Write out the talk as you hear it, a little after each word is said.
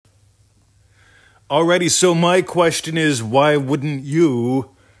Alrighty, so my question is, why wouldn't you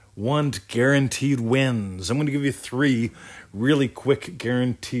want guaranteed wins? I'm going to give you 3 really quick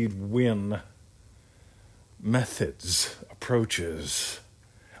guaranteed win methods, approaches.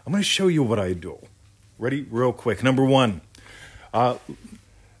 I'm going to show you what I do. Ready? Real quick. Number 1, I'm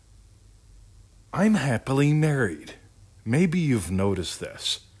happily married. Maybe you've noticed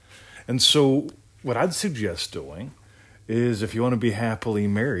this. And so what I'd suggest doing is, if you want to be happily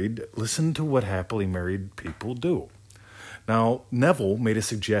married, listen to what happily married people do. Now, Neville made a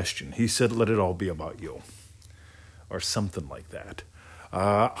suggestion. He said, let it all be about you, or something like that.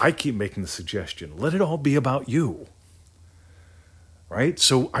 I keep making the suggestion, let it all be about you. Right?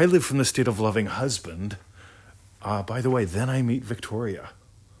 So I live from the state of loving husband. By the way, then I meet Victoria.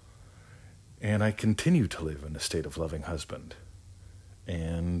 And I continue to live in a state of loving husband.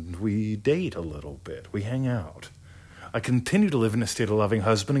 And we date a little bit. We hang out. I continue to live in a state of loving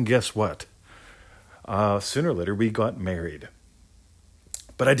husband, and guess what? Sooner or later, we got married.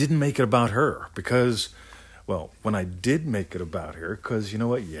 But I didn't make it about her because, well, when I did make it about her, because you know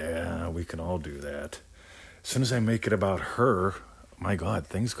what? Yeah, we can all do that. As soon as I make it about her, my God,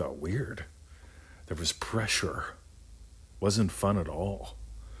 things got weird. There was pressure. Wasn't fun at all.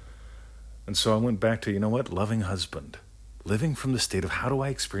 And so I went back to, you know what? Loving husband. Living from the state of how do I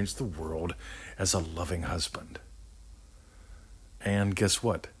experience the world as a loving husband? And guess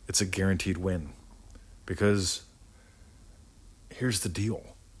what? It's a guaranteed win. Because here's the deal.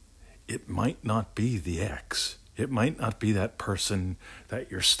 It might not be the ex. It might not be that person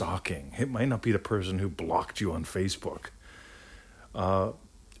that you're stalking. It might not be the person who blocked you on Facebook.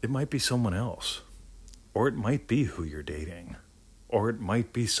 It might be someone else. Or it might be who you're dating. Or it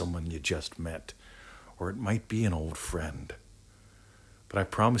might be someone you just met. Or it might be an old friend. But I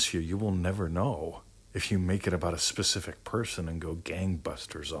promise you will never know if you make it about a specific person and go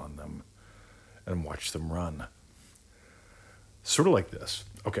gangbusters on them and watch them run. Sort of like this.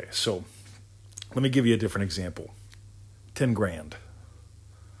 Okay, so let me give you a different example. 10 grand.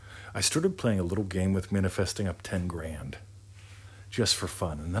 I started playing a little game with manifesting up 10 grand just for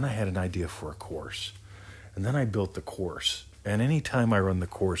fun. And then I had an idea for a course. And then I built the course. And anytime I run the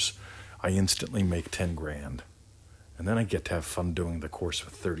course, I instantly make 10 grand. And then I get to have fun doing the course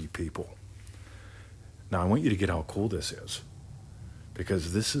with 30 people. Now, I want you to get how cool this is.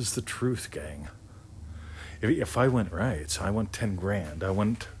 Because this is the truth, gang. If I went right, so I want 10 grand. I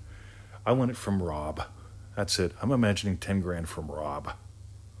want it from Rob. That's it. I'm imagining 10 grand from Rob.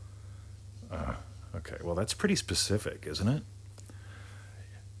 Okay, well, that's pretty specific, isn't it?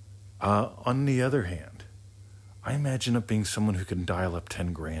 On the other hand, I imagine it being someone who can dial up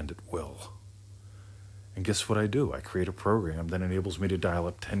 10 grand at will. And guess what I do? I create a program that enables me to dial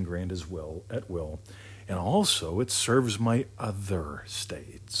up 10 grand as well, at will. And also, it serves my other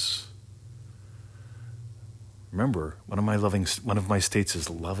states. Remember, one of my states is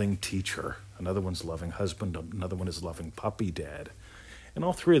loving teacher. Another one's loving husband. Another one is loving puppy dad. And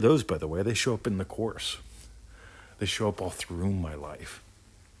all 3 of those, by the way, they show up in the course. They show up all through my life.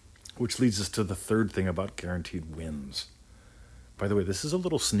 Which leads us to the 3rd thing about guaranteed wins. By the way, this is a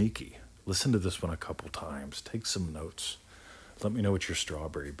little sneaky. Listen to this one a couple times. Take some notes. Let me know what your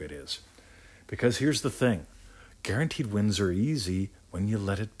strawberry bit is. Because here's the thing. Guaranteed wins are easy when you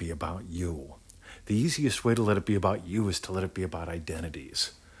let it be about you. The easiest way to let it be about you is to let it be about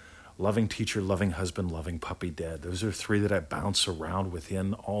identities. Loving teacher, loving husband, loving puppy dad. Those are 3 that I bounce around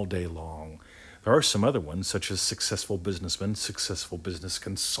within all day long. There are some other ones, such as successful businessman, successful business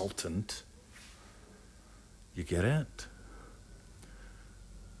consultant. You get it?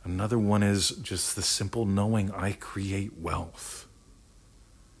 Another one is just the simple knowing I create wealth.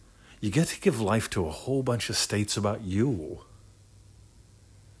 You get to give life to a whole bunch of states about you.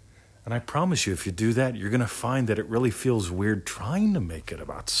 And I promise you, if you do that, you're going to find that it really feels weird trying to make it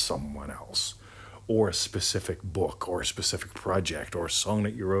about someone else, or a specific book, or a specific project, or a song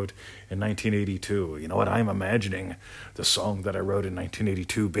that you wrote in 1982. You know what? I'm imagining the song that I wrote in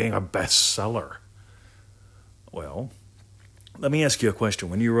 1982 being a bestseller. Well, let me ask you a question.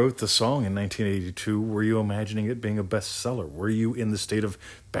 When you wrote the song in 1982, were you imagining it being a bestseller? Were you in the state of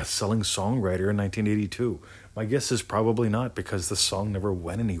best-selling songwriter in 1982? My guess is probably not, because the song never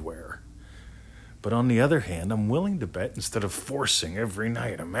went anywhere. But on the other hand, I'm willing to bet, instead of forcing every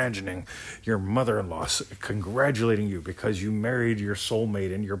night, imagining your mother-in-law congratulating you because you married your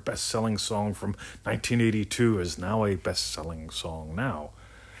soulmate and your best-selling song from 1982 is now a best-selling song now.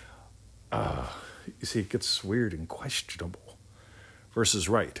 You see, it gets weird and questionable. Versus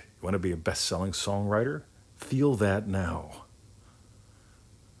right. You want to be a best-selling songwriter? Feel that now.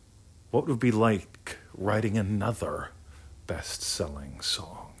 What would it be like writing another best-selling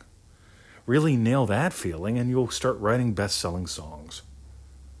song? Really nail that feeling and you'll start writing best-selling songs.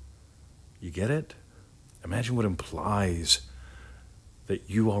 You get it? Imagine what implies that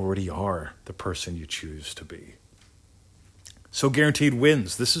you already are the person you choose to be. So guaranteed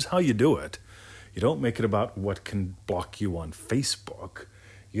wins. This is how you do it. You don't make it about what can block you on Facebook.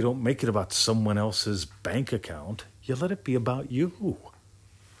 You don't make it about someone else's bank account. You let it be about you.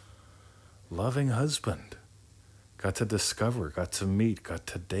 Loving husband. Got to discover, got to meet, got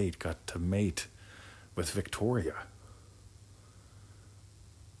to date, got to mate with Victoria.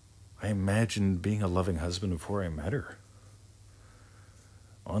 I imagined being a loving husband before I met her.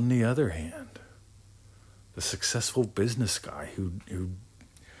 On the other hand, the successful business guy who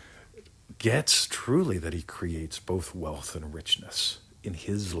gets truly that he creates both wealth and richness in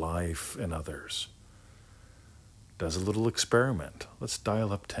his life and others, does a little experiment. Let's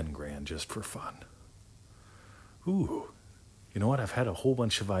dial up 10 grand just for fun. Ooh, you know what? I've had a whole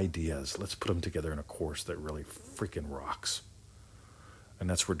bunch of ideas. Let's put them together in a course that really freaking rocks. And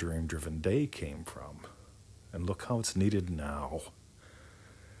that's where Dream Driven Day came from. And look how it's needed now.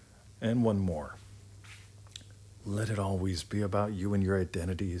 And one more. Let it always be about you and your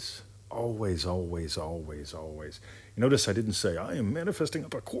identities. Always, always, always, always. You notice I didn't say, I am manifesting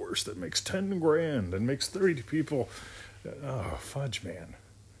up a course that makes 10 grand and makes 30 people. Oh, fudge, man.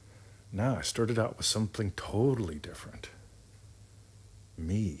 No, I started out with something totally different.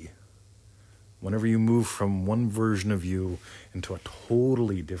 Me. Whenever you move from one version of you into a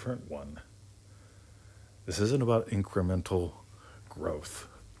totally different one, this isn't about incremental growth.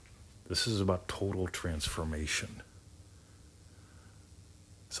 This is about total transformation.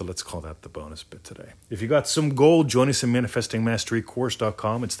 So let's call that the bonus bit today. If you got some gold, join us in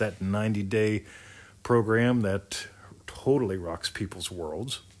ManifestingMasteryCourse.com. It's that 90-day program that totally rocks people's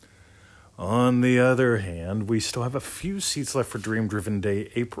worlds. On the other hand, we still have a few seats left for Dream Driven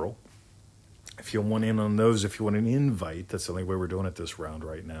Day April. If you want in on those, if you want an invite, that's the only way we're doing it this round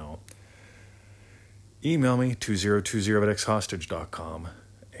right now. Email me, 2020@xhostage.com.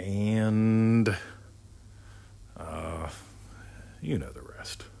 And you know the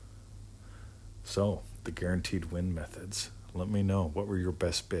rest. So, the guaranteed win methods. Let me know. What were your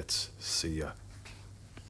best bits? See ya.